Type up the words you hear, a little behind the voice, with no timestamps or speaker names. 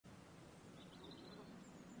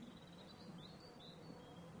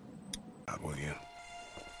will you?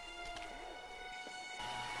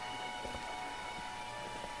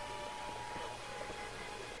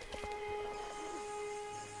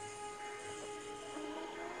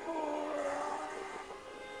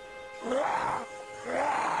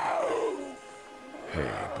 Hey,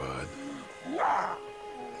 bud.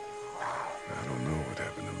 I don't know what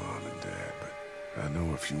happened to Mom and Dad, but I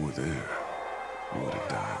know if you were there, you would have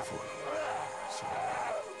died for them. So,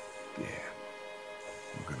 yeah.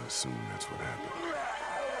 I'm gonna assume that's what happened.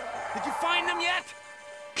 Did you find them yet?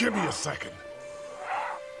 Give me a second.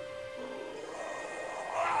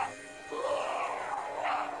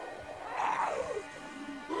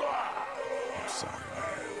 I'm sorry,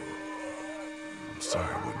 man. I'm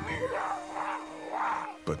sorry I wasn't here.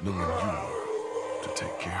 But knowing you were to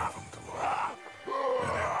take care of them, Delora,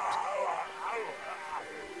 that helped.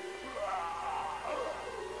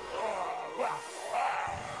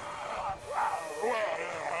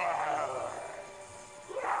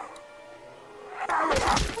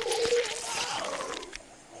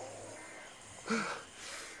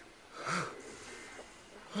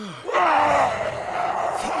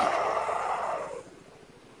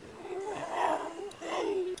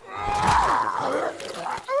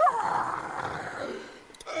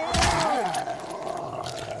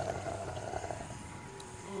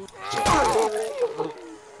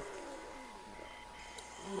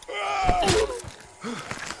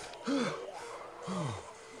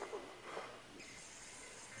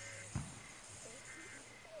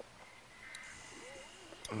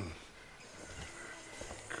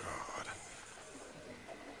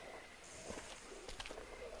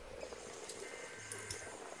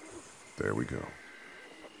 There we go.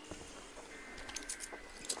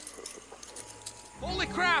 Holy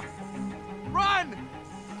crap! Run!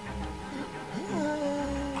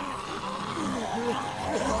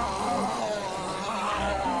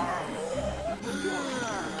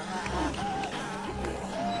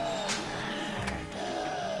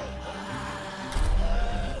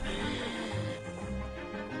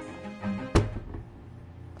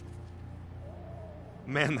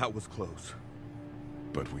 Man, that was close.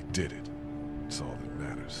 But we did it. It's all that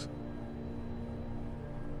matters.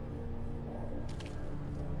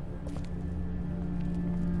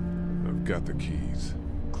 I've got the keys.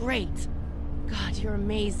 Great. God, you're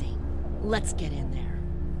amazing. Let's get in there.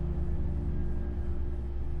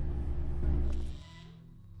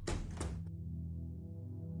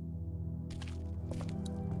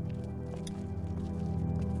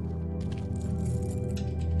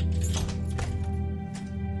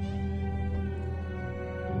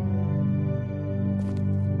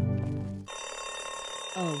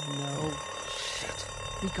 Oh no. Shit.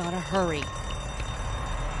 We gotta hurry.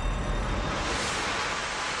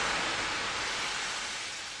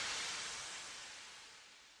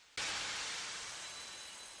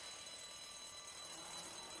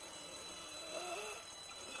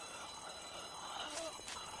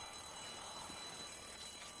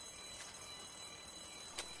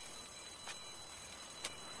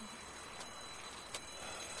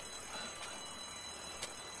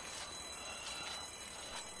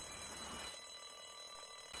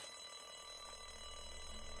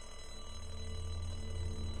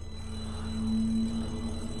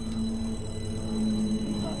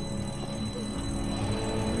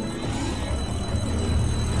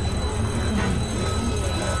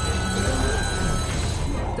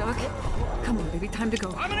 Time to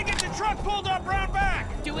go. I'm gonna get the truck pulled up round back!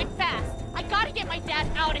 Do it fast. I gotta get my dad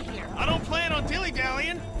out of here. I don't plan on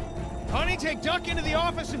dilly-dallying. Honey, take Duck into the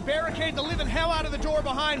office and barricade the living hell out of the door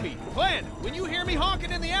behind me. Glenn, when you hear me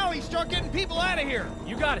honking in the alley, start getting people out of here.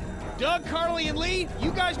 You got it. Doug, Carly, and Lee,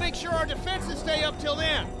 you guys make sure our defenses stay up till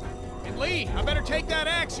then. And Lee, I better take that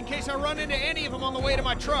axe in case I run into any of them on the way to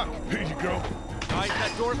my truck. Here you go. Guys,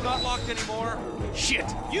 that door's not locked anymore. Shit!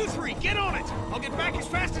 You three, get on it! I'll get back as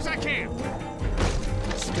fast as I can.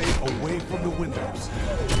 Stay away from the windows.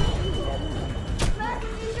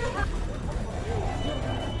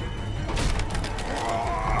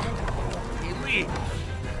 Hey, Lee,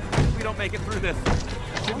 if we don't make it through this, you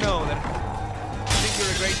should know that I think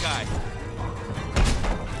you're a great guy.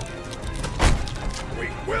 We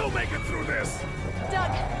will make it through this!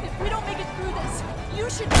 Doug, if we don't make it through this, you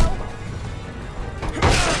should know.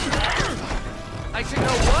 I should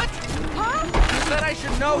know what? Huh? You said I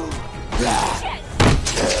should know. Shit!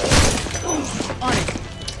 On it.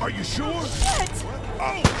 Are you sure? Shit!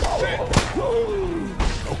 Oh, shit!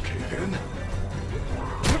 Okay, then.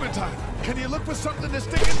 Clementine, can you look for something to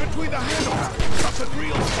stick in between the handles? Something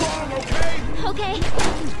real strong, okay? Okay.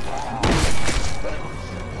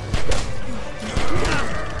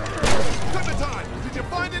 Clementine, did you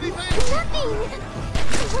find anything?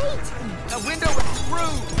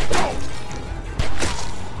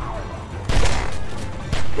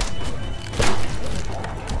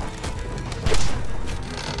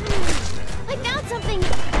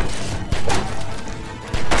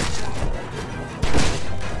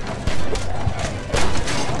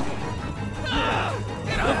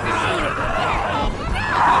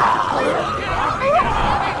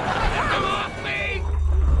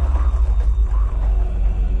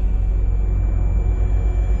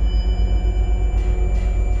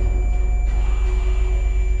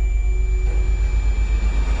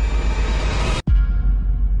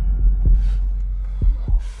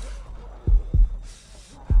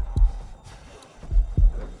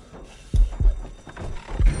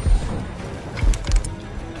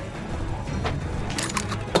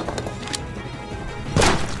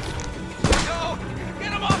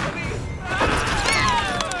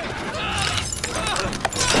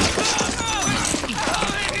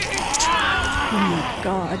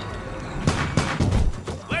 God.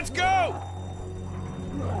 Let's go!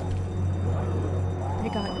 They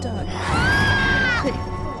got Doug.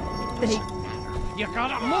 They... You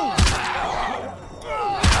gotta move!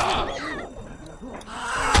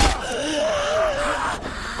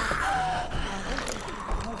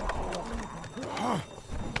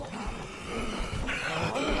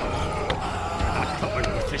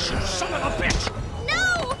 Son of a bitch!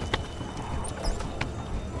 No!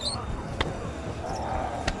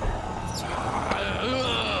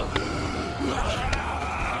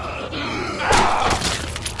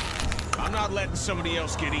 I'm not letting somebody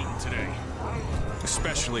else get eaten today.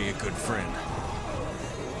 Especially a good friend.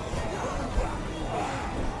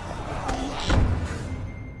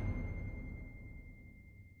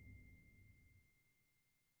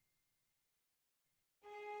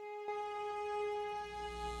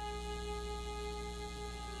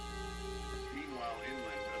 Meanwhile,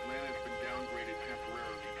 inland, Atlanta has been downgraded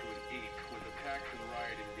temporarily to an 8, with attacks and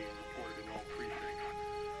rioting being reported in all precincts.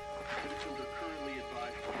 Citizens are currently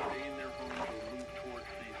advised to stay in their homes or move towards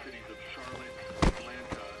the cities of Charlotte,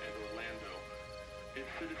 Atlanta, and Orlando. If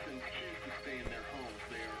citizens choose to stay in their homes,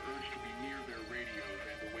 they are urged to be near their radios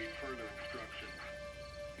and await further instructions.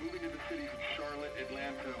 Moving to the cities of Charlotte,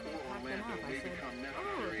 Atlanta, or Orlando may become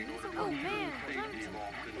necessary in order to ensure the safety of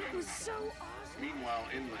all citizens. Meanwhile,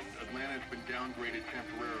 inland, Atlanta has been downgraded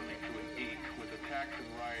temporarily to an 8, with attacks and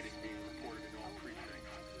rioting being reported in all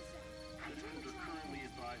precincts. Citizens are currently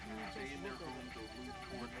advised to stay in their homes or move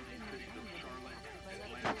towards the cities of Charlotte,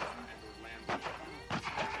 Atlanta, and Orlando.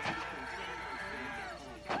 Citizens choose to stay in their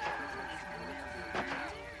homes or urged to be near their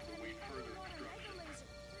radios and await further instructions.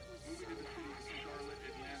 Moving to the cities of Charlotte,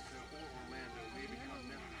 Atlanta, or Orlando may become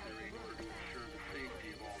necessary in order to ensure the safety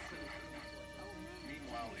of all citizens.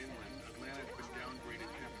 Meanwhile, inland, Atlanta has been downgraded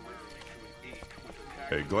temporarily to an 8, with attacks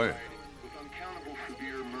Hey, and Glenn. rioting. With uncountable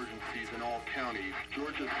severe emergencies in all counties,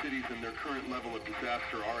 Georgia's cities and their current level of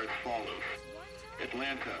disaster are as follows.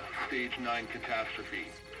 Atlanta, Stage 9 catastrophe.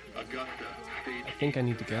 Augusta, Stage I think I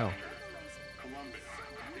need to go. Columbus,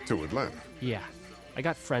 To Atlanta. Yeah, I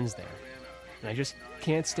got friends there. And I just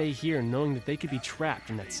can't stay here knowing that they could be trapped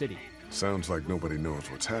in that city. Sounds like nobody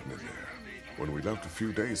knows what's happening there. When we left a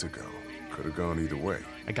few days ago, could have gone either way.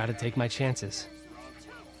 I gotta take my chances.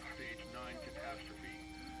 Roswell, Stage 9 catastrophe.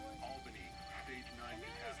 Albany, Stage 9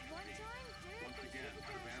 catastrophe. Once again,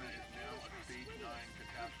 Savannah is now a Stage 9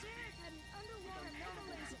 catastrophe. With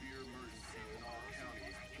uncountable severe emergencies in all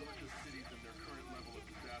counties, Georgia's cities and their current level of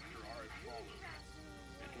disaster are as follows.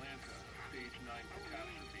 Atlanta, Stage 9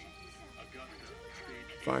 catastrophe. Augusta,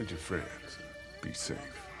 Stage 8 Find your friends. Be safe.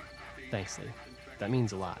 Thanks, Lee. That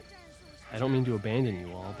means a lot. I don't mean to abandon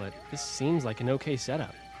you all, but this seems like an okay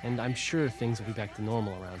setup. And I'm sure things will be back to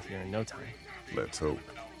normal around here in no time. Let's hope.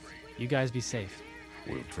 You guys be safe.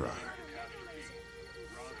 We'll try.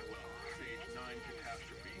 Roswell, Stage 9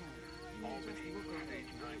 catastrophe. Albany,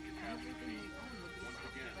 Stage 9 catastrophe. Once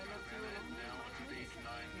again, Savannah is now a Stage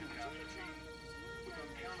 9 catastrophe. With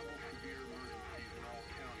uncountable severe emergencies in all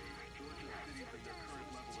counties, Georgia's cities and their current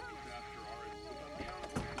level of disaster are with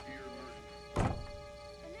uncountable severe emergencies.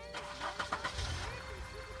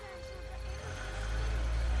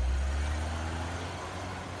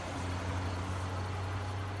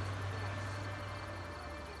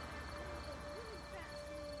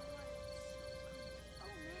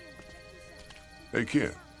 Hey,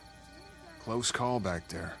 kid. Close call back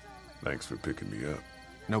there. Thanks for picking me up.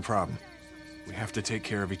 No problem. We have to take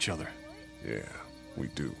care of each other. Yeah, we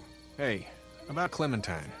do. Hey, about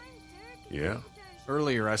Clementine. Yeah?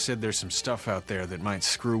 Earlier I said there's some stuff out there that might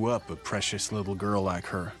screw up a precious little girl like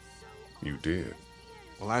her. You did.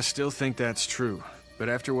 Well, I still think that's true. But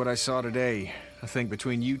after what I saw today, I think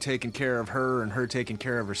between you taking care of her and her taking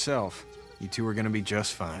care of herself, you two are gonna be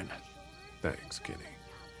just fine. Thanks, Kenny.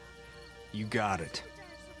 You got it.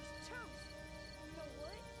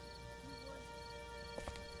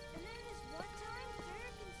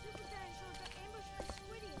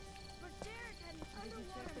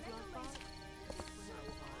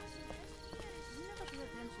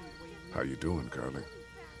 How you doing, Carly?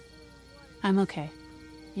 I'm okay.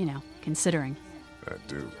 You know, considering. I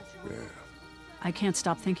do, yeah. I can't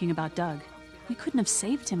stop thinking about Doug. We couldn't have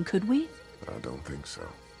saved him, could we? I don't think so.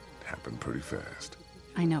 It happened pretty fast.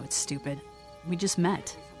 I know it's stupid. We just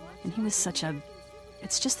met. And he was such a...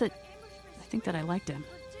 It's just that... I think that I liked him.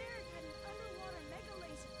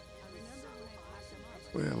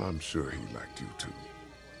 Well, I'm sure he liked you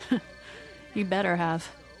too. He better have.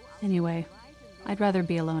 Anyway, I'd rather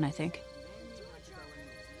be alone, I think.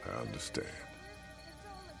 I understand.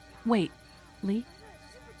 Wait, Lee?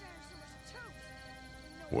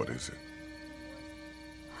 What is it?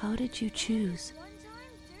 How did you choose?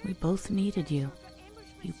 We both needed you.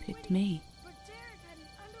 You picked me.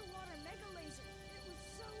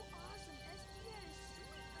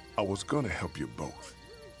 I was gonna help you both.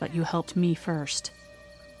 But you helped me first.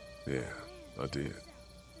 Yeah, I did.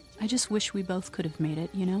 I just wish we both could have made it,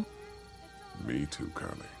 you know? Me too,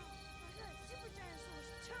 Carly.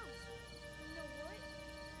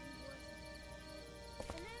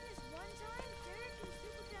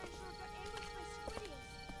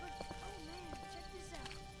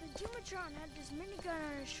 Had this minigun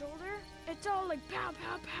on his shoulder. It's all like pow,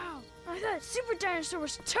 pow, pow. I thought Super Dinosaur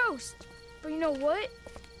was toast. But you know what?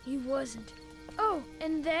 He wasn't. Oh,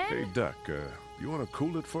 and then... Hey, Duck, you wanna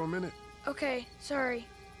cool it for a minute? Okay, sorry.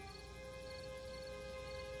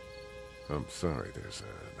 I'm sorry, there's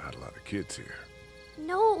not a lot of kids here.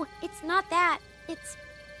 No, it's not that. It's...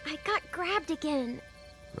 I got grabbed again.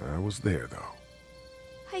 I was there, though.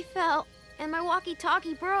 I fell, and my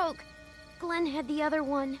walkie-talkie broke. Glenn had the other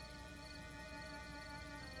one.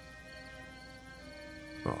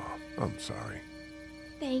 Oh, I'm sorry.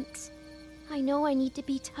 Thanks. I know I need to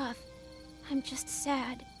be tough. I'm just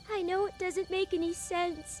sad. I know it doesn't make any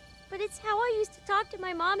sense, but it's how I used to talk to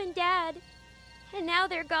my mom and dad. And now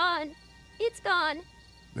they're gone. It's gone.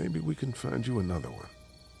 Maybe we can find you another one.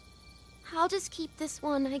 I'll just keep this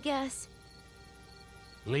one, I guess.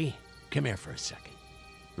 Lee, come here for a second.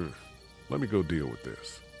 Let me go deal with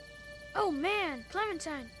this. Oh man,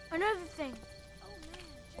 Clementine, another thing.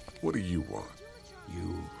 What do you want?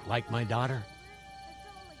 You like my daughter?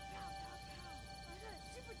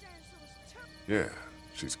 Yeah,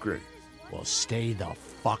 she's great. Well, stay the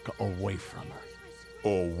fuck away from her.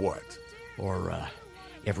 Or what? Or,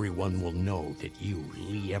 everyone will know that you,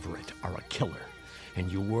 Lee Everett, are a killer. And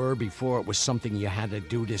you were before it was something you had to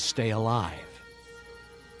do to stay alive.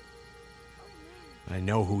 I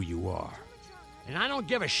know who you are. And I don't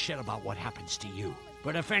give a shit about what happens to you.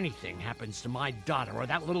 But if anything happens to my daughter or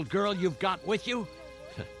that little girl you've got with you,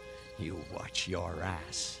 you watch your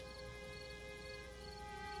ass.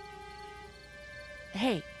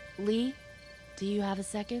 Hey, Lee, do you have a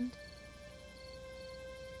second?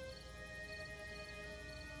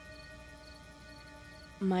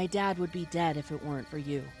 My dad would be dead if it weren't for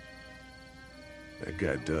you. That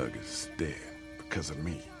guy Doug is dead because of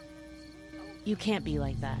me. You can't be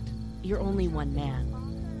like that. You're only one man.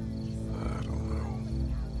 I don't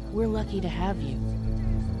know. We're lucky to have you.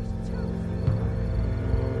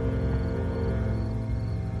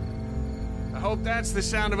 I hope that's the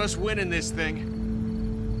sound of us winning this thing.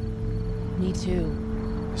 Me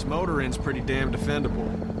too. This motor inn's pretty damn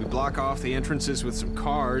defendable. We block off the entrances with some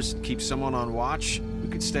cars, keep someone on watch. We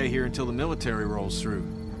could stay here until the military rolls through.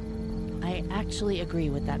 I actually agree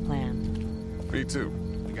with that plan. Me too.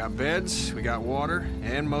 We got beds, we got water,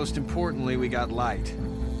 and most importantly, we got light.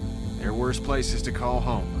 There are worse places to call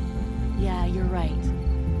home. Yeah, you're right.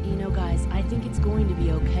 You know, guys, I think it's going to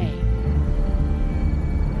be okay.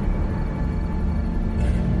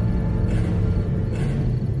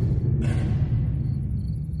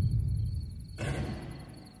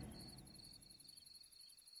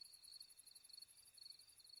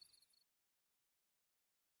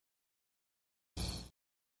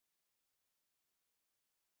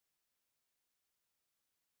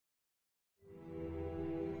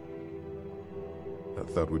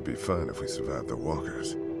 I thought we'd be fine if we survived the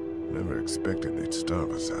walkers. Never expected they'd starve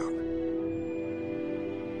us out.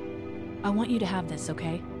 I want you to have this,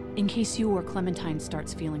 okay? In case you or Clementine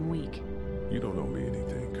starts feeling weak. You don't owe me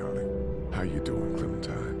anything, Carly. How you doing,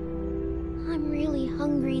 Clementine? I'm really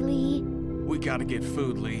hungry, Lee. We gotta get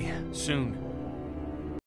food, Lee. Soon.